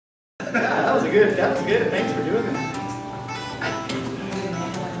That was good. Thanks for doing that.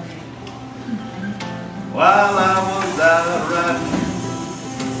 While I was out riding,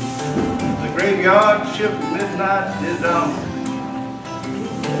 the graveyard ship midnight is dawn.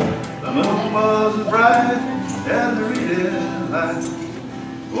 The moon was as bright as a reading light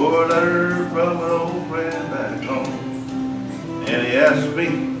for a letter from an old friend back home. And he asked me,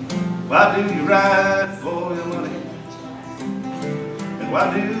 why do you ride for your money? And why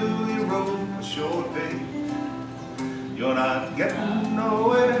do you roll for short pay? You're not getting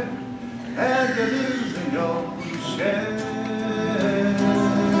nowhere and you're losing your share.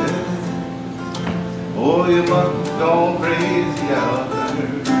 Oh, you must have gone crazy out there.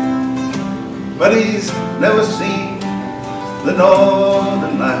 But he's never seen the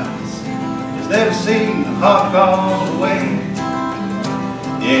northern lights. He's never seen the hawk on the wing.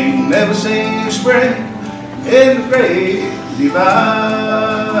 He ain't never seen spring in the great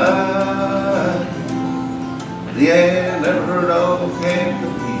divide. He ain't never heard of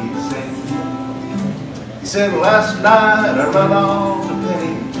Kankakee sing. He said, last night I run on the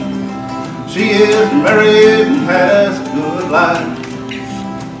penny. She is married and has a good life.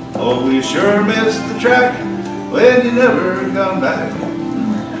 Oh, we sure missed the track when you never come back.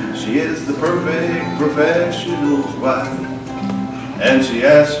 She is the perfect professional's wife. And she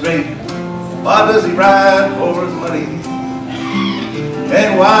asked me, why does he ride for his money?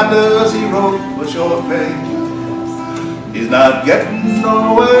 And why does he rope for short pay? He's not getting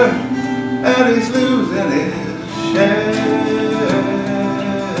nowhere and he's losing his share.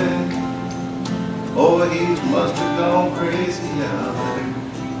 Oh, he must have gone crazy out there.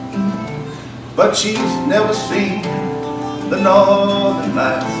 But she's never seen the northern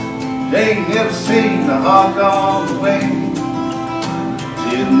lights. She ain't never seen the hawk on the wing.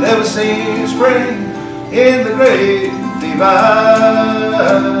 She's never seen spring in the great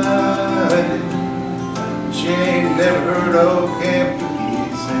divide. She ain't never heard of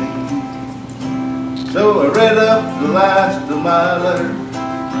Kankakee sing. So I read up the last of my letter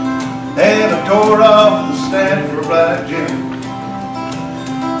and I tore off the stamp for Black Jim.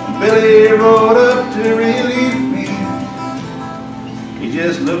 Billy rode up to relieve me. He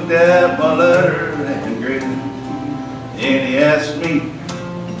just looked at my letter and grinned. And he asked me,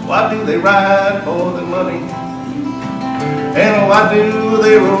 why do they ride for the money? And why do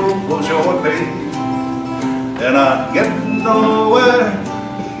they roll for short pay? They're not getting nowhere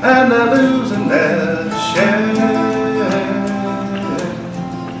and they're losing their share.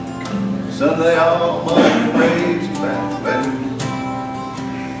 So they all must praise back there.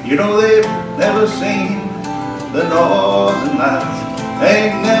 You know they've never seen the northern lights. They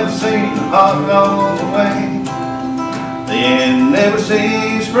ain't never seen the hawk on the wing. They ain't never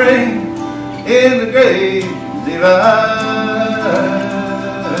seen spring in the great divide.